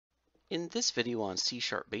In this video on C#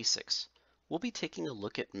 Basics, we'll be taking a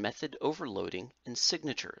look at method overloading and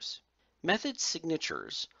signatures. Method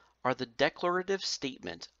signatures are the declarative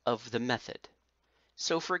statement of the method.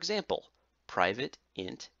 So for example, private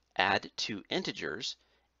int add two integers,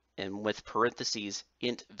 and with parentheses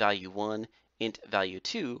int value1, int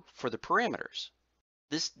value2 for the parameters.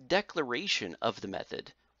 This declaration of the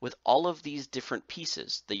method with all of these different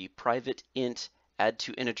pieces, the private int, add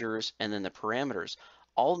two integers, and then the parameters,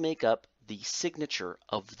 all make up the signature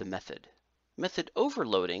of the method. Method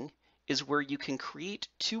overloading is where you can create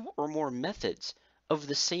two or more methods of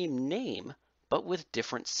the same name, but with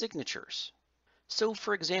different signatures. So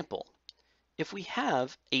for example, if we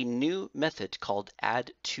have a new method called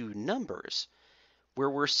add two numbers, where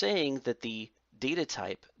we're saying that the data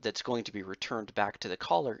type that's going to be returned back to the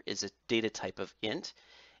caller is a data type of int,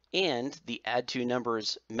 and the add two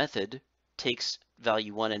numbers method takes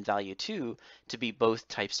value1 and value2 to be both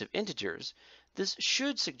types of integers, this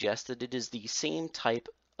should suggest that it is the same type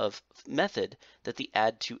of method that the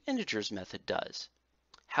add two integers method does.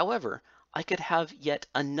 However, I could have yet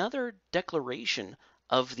another declaration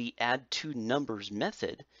of the add two numbers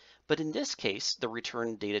method, but in this case, the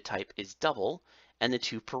return data type is double, and the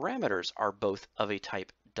two parameters are both of a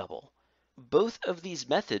type double. Both of these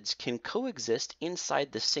methods can coexist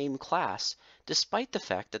inside the same class, despite the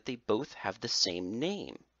fact that they both have the same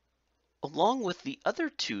name. Along with the other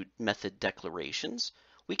two method declarations,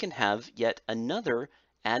 we can have yet another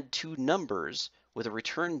add two numbers with a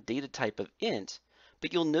return data type of int,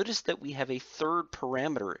 but you'll notice that we have a third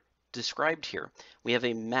parameter described here. We have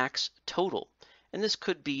a max total, and this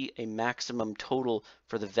could be a maximum total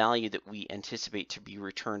for the value that we anticipate to be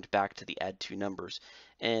returned back to the add two numbers.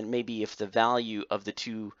 And maybe if the value of the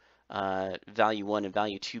two value1 and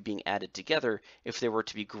value2 being added together, if they were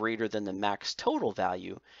to be greater than the max total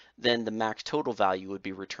value, then the max total value would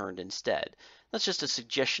be returned instead. That's just a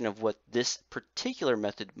suggestion of what this particular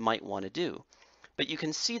method might want to do. But you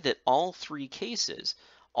can see that all three cases,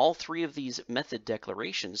 all three of these method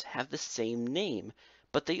declarations have the same name,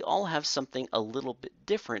 but they all have something a little bit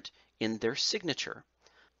different in their signature.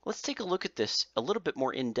 Let's take a look at this a little bit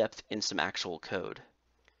more in depth in some actual code.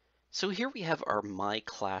 So here we have our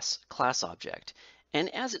myClass class object, and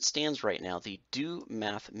as it stands right now, the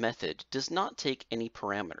doMath method does not take any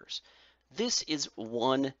parameters. This is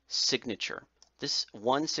one signature. This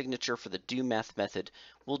one signature for the doMath method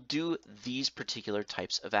will do these particular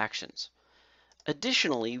types of actions.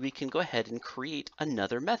 Additionally, we can go ahead and create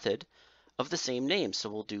another method of the same name. So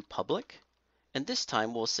we'll do public, and this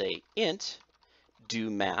time we'll say int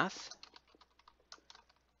doMath,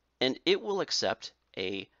 and it will accept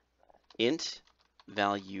a int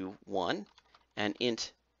value1 and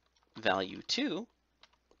int value2.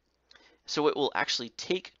 So it will actually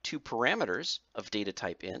take two parameters of data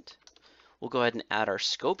type int. We'll go ahead and add our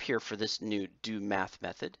scope here for this new doMath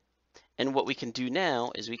method. And what we can do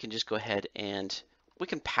now is we can just go ahead and we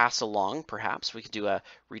can pass along, perhaps we could do a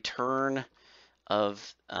return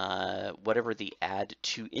of whatever the add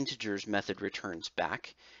two integers method returns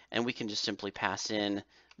back, and we can just simply pass in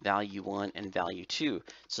value1 and value2.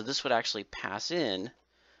 So this would actually pass in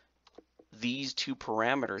these two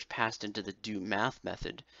parameters passed into the doMath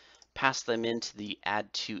method, pass them into the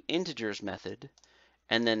add two integers method,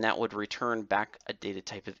 and then that would return back a data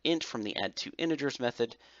type of int from the add two integers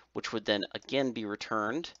method, which would then again be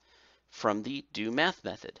returned from the doMath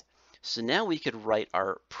method. So now we could write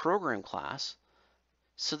our program class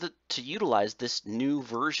so that to utilize this new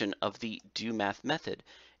version of the doMath method,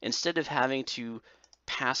 instead of having to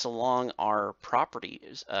pass along our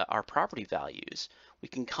properties, our property values, we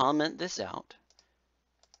can comment this out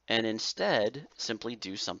and instead simply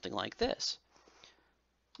do something like this.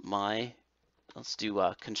 Let's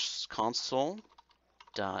do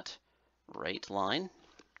console.writeLine,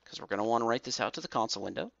 because we're going to want to write this out to the console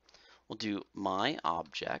window. We'll do my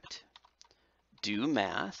object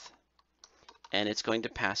doMath, and it's going to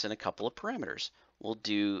pass in a couple of parameters. We'll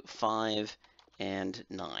do 5 and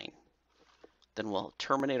 9. Then we'll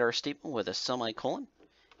terminate our statement with a semicolon,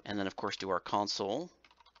 and then of course do our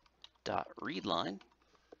console.readLine.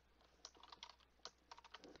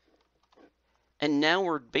 And now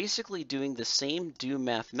we're basically doing the same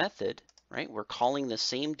doMath method, right? We're calling the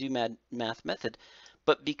same doMath method,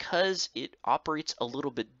 but because it operates a little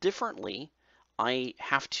bit differently, I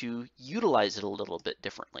have to utilize it a little bit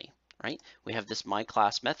differently, right? We have this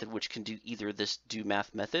myClass method, which can do either this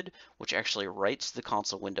doMath method, which actually writes the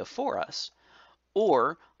console window for us,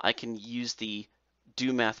 or I can use the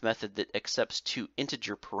doMath method that accepts two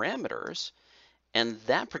integer parameters, and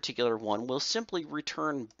that particular one will simply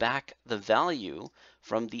return back the value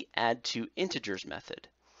from the add two integers method.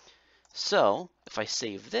 So if I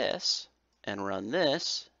save this and run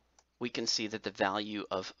this, we can see that the value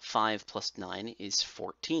of 5 plus 9 is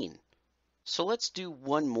 14. So let's do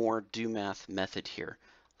one more doMath method here.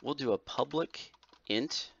 We'll do a public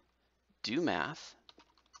int doMath.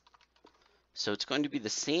 So it's going to be the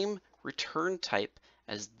same return type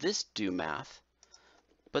as this doMath,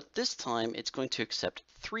 but this time it's going to accept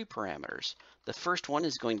 3 parameters. The first one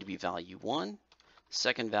is going to be value 1.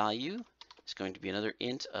 Second value is going to be another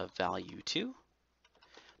int of value 2.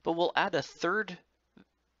 But we'll add a third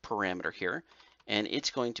parameter here, and it's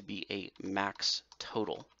going to be a max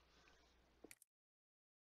total.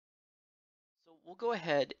 So we'll go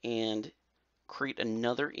ahead and create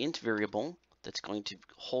another int variable that's going to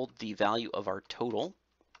hold the value of our total,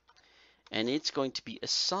 and it's going to be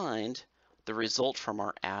assigned the result from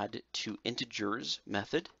our add to integers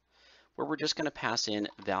method, where we're just going to pass in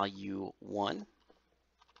value 1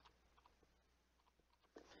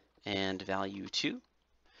 and value 2,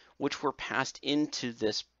 which were passed into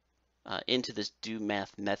this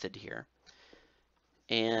doMath method here.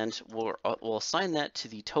 And we'll assign that to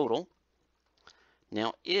the total.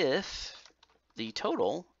 Now, if the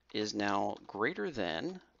total is now greater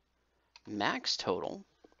than max total,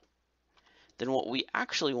 then what we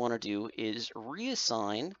actually want to do is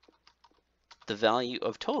reassign the value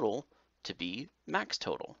of total to be max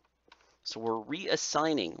total. So we're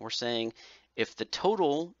reassigning, we're saying if the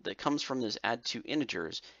total that comes from this add to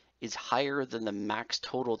integers is higher than the max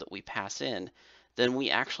total that we pass in, then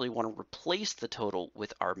we actually want to replace the total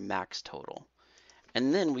with our max total.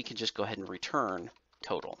 And then we can just go ahead and return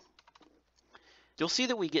total. You'll see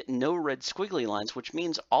that we get no red squiggly lines, which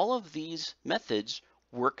means all of these methods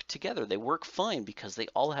work together. They work fine because they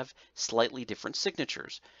all have slightly different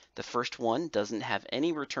signatures. The first one doesn't have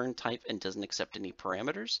any return type and doesn't accept any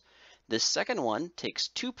parameters. This second one takes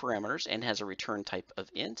 2 parameters and has a return type of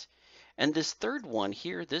int. And this third one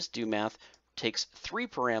here, this doMath, takes 3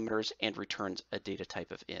 parameters and returns a data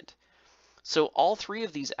type of int. So all 3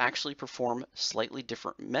 of these actually perform slightly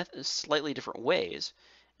different ways.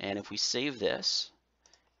 And if we save this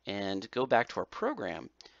and go back to our program,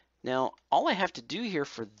 now all I have to do here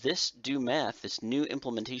for this doMath, this new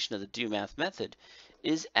implementation of the doMath method,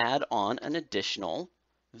 is add on an additional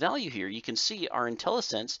value here. You can see our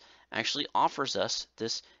IntelliSense actually offers us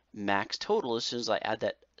this max total as soon as I add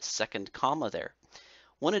that second comma there.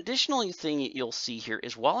 One additional thing you'll see here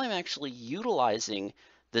is while I'm actually utilizing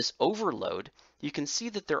this overload, you can see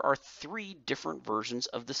that there are 3 different versions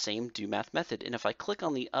of the same doMath method. And if I click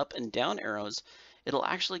on the up and down arrows, it'll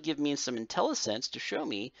actually give me some IntelliSense to show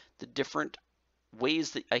me the different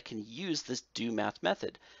ways that I can use this doMath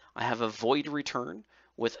method. I have a void return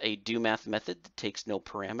with a doMath method that takes no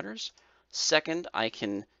parameters. Second, I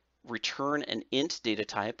can return an int data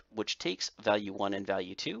type, which takes value 1 and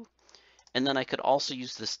value 2. And then I could also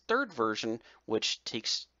use this third version, which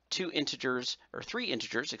takes 3 integers,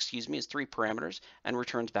 excuse me, as 3 parameters and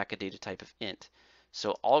returns back a data type of int.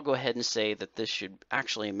 So I'll go ahead and say that this should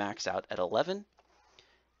actually max out at 11.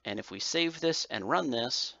 And if we save this and run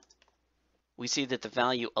this, we see that the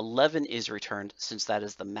value 11 is returned since that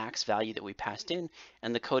is the max value that we passed in,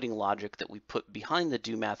 and the coding logic that we put behind the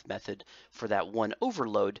doMath method for that one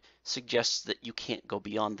overload suggests that you can't go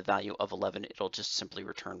beyond the value of 11. It'll just simply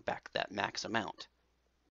return back that max amount.